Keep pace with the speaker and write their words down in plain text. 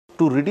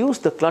to reduce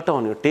the clutter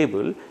on your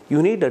table,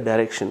 you need a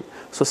direction.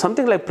 So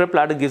something like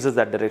PrepLadder gives us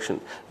that direction.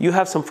 You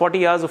have some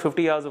 40 hours or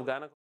 50 hours of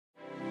gynecology.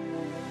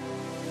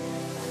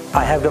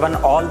 I have given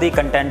all the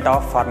content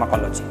of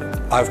pharmacology.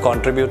 I have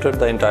contributed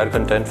the entire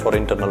content for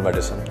internal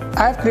medicine.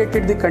 I have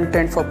created the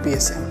content for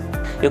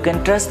PSM. You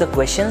can trust the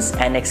questions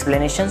and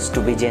explanations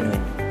to be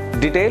genuine.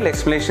 Detailed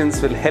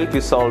explanations will help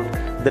you solve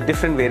the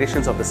different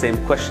variations of the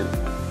same question.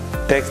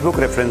 Textbook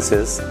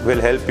references will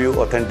help you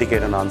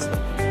authenticate an answer.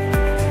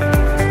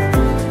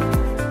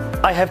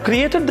 I have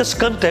created this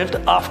content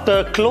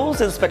after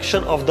close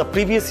inspection of the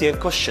previous year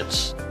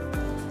questions.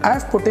 I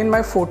have put in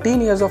my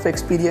 14 years of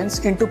experience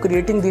into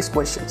creating these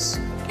questions.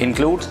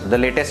 Includes the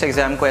latest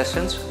exam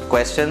questions,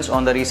 questions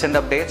on the recent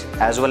updates,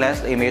 as well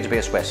as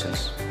image-based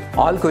questions.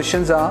 All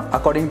questions are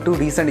according to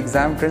recent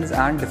exam trends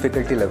and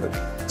difficulty level.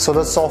 So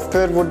the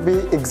software would be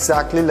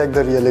exactly like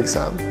the real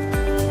exam.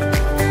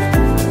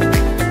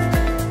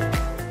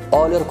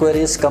 All your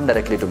queries come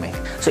directly to me.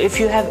 So if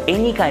you have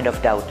any kind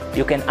of doubt,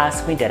 you can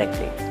ask me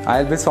directly.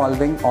 I'll be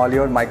solving all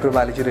your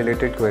microbiology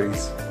related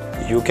queries.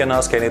 You can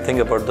ask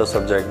anything about the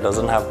subject,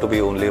 doesn't have to be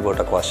only about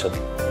a question.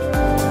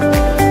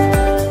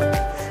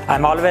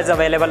 I'm always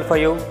available for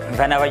you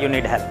whenever you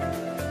need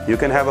help. You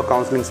can have a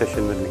counseling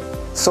session with me.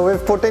 So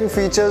we've put in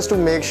features to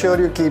make sure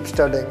you keep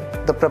studying.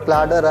 The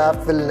PrepLadder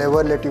app will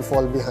never let you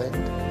fall behind.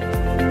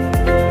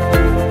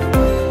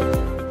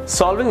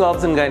 Solving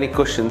obs and gynae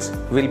questions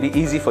will be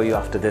easy for you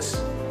after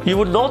this. You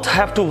would not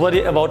have to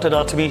worry about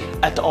anatomy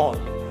at all.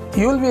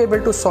 You will be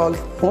able to solve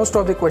most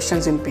of the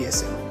questions in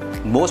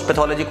PSM. Most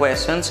pathology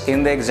questions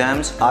in the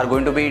exams are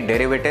going to be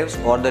derivatives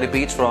or the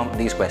repeats from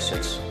these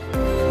questions.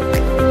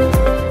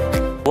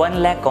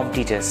 1 lakh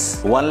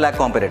competitors. 1 lakh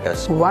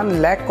competitors.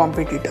 1 lakh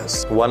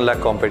competitors. 1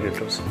 lakh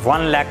competitors.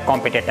 1 lakh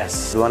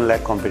competitors. 1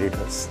 lakh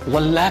competitors.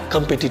 1 lakh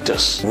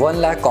competitors.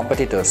 1 lakh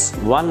competitors.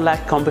 1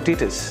 lakh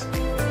competitors.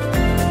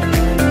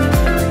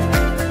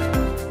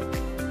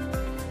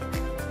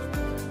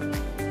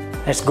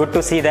 It's good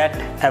to see that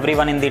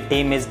everyone in the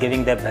team is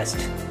giving their best.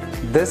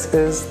 This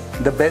is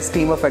the best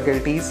team of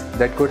faculties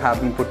that could have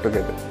been put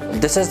together.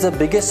 This is the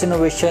biggest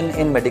innovation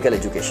in medical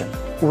education.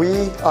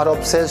 We are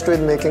obsessed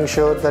with making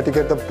sure that you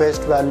get the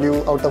best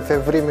value out of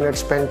every minute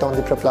spent on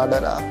the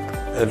PrepLadder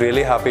app.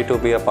 Really happy to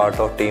be a part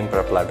of Team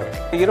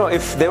PrepLadder. You know,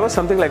 if there was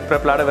something like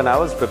PrepLadder when I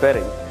was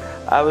preparing,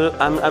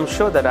 I'm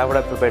sure that I would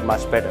have prepared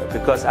much better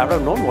because I would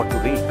have known what to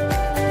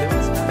read.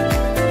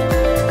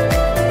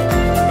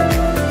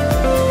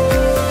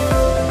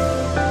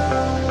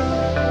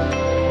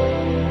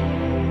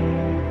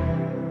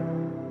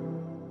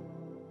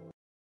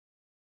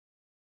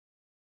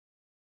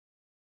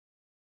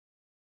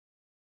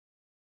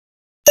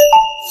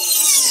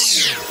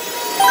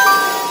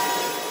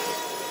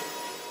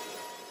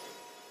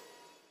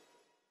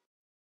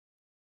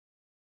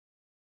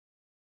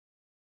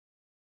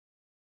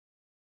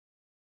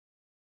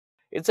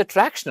 It's a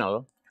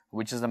tractional,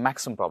 which is the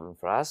maximum problem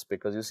for us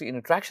because you see in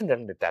a traction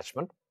dental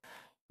detachment,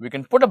 we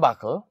can put a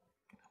buckle,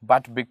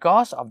 but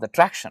because of the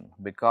traction,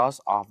 because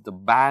of the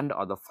band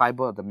or the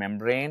fiber or the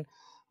membrane,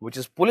 which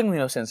is pulling the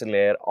neurosensor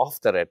layer off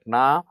the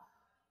retina,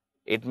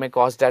 it may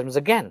cause detachments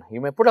again.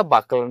 You may put a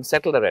buckle and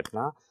settle the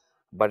retina,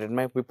 but it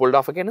may be pulled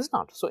off again, it's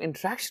not. So in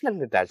tractional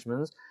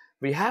detachments,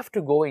 we have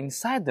to go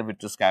inside the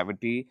vitreous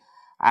cavity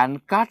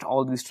and cut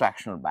all these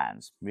tractional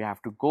bands. We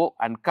have to go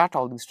and cut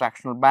all these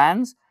tractional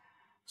bands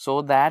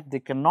so that they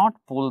cannot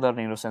pull the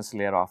neurosensor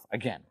layer off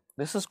again.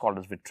 This is called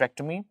as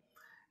vitrectomy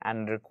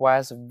and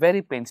requires a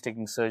very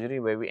painstaking surgery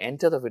where we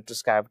enter the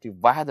vitreous cavity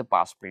via the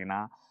pars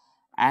plana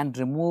and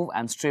remove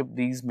and strip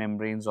these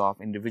membranes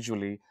off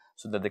individually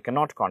so that they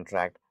cannot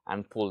contract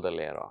and pull the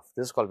layer off.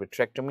 This is called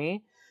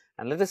vitrectomy,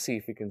 and let us see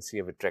if we can see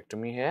a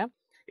vitrectomy here.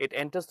 It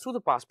enters through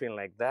the pars plana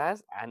like that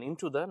and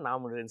into the, now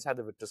we're inside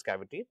the vitreous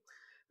cavity.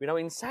 We now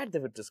inside the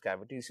vitreous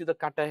cavity, you see the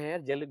cutter here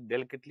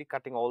delicately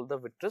cutting all the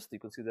vitreous. You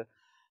can see the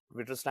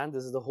vitreous line.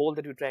 This is the hole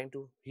that we're trying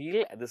to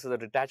heal. This is a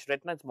detached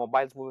retina. It's mobile,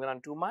 it's moving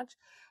around too much.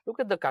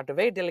 Look at the cutter,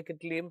 very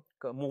delicately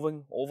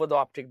moving over the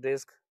optic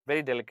disc,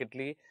 very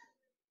delicately,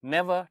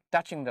 never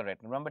touching the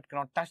retina. Remember, it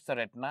cannot touch the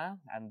retina.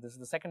 And this is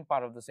the second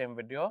part of the same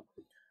video.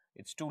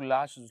 It's too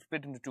large, so it's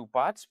split into two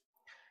parts.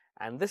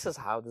 And this is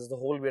how, this is the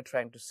hole we're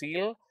trying to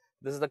seal.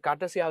 This is the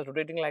cutter, see how it's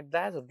rotating like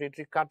that,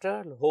 rotatory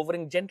cutter,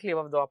 hovering gently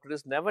above the optic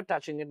disc, never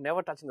touching it,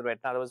 never touching the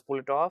retina, otherwise pull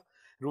it off,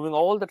 removing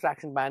all the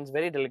traction bands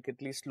very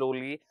delicately,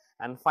 slowly,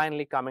 and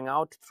finally coming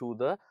out through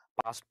the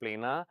pars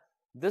plana.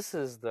 This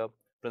is the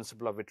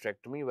principle of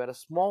vitrectomy, where a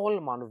small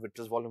amount of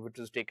vitreous, volume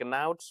vitreous is taken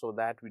out so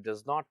that we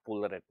does not pull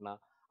the retina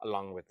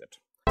along with it.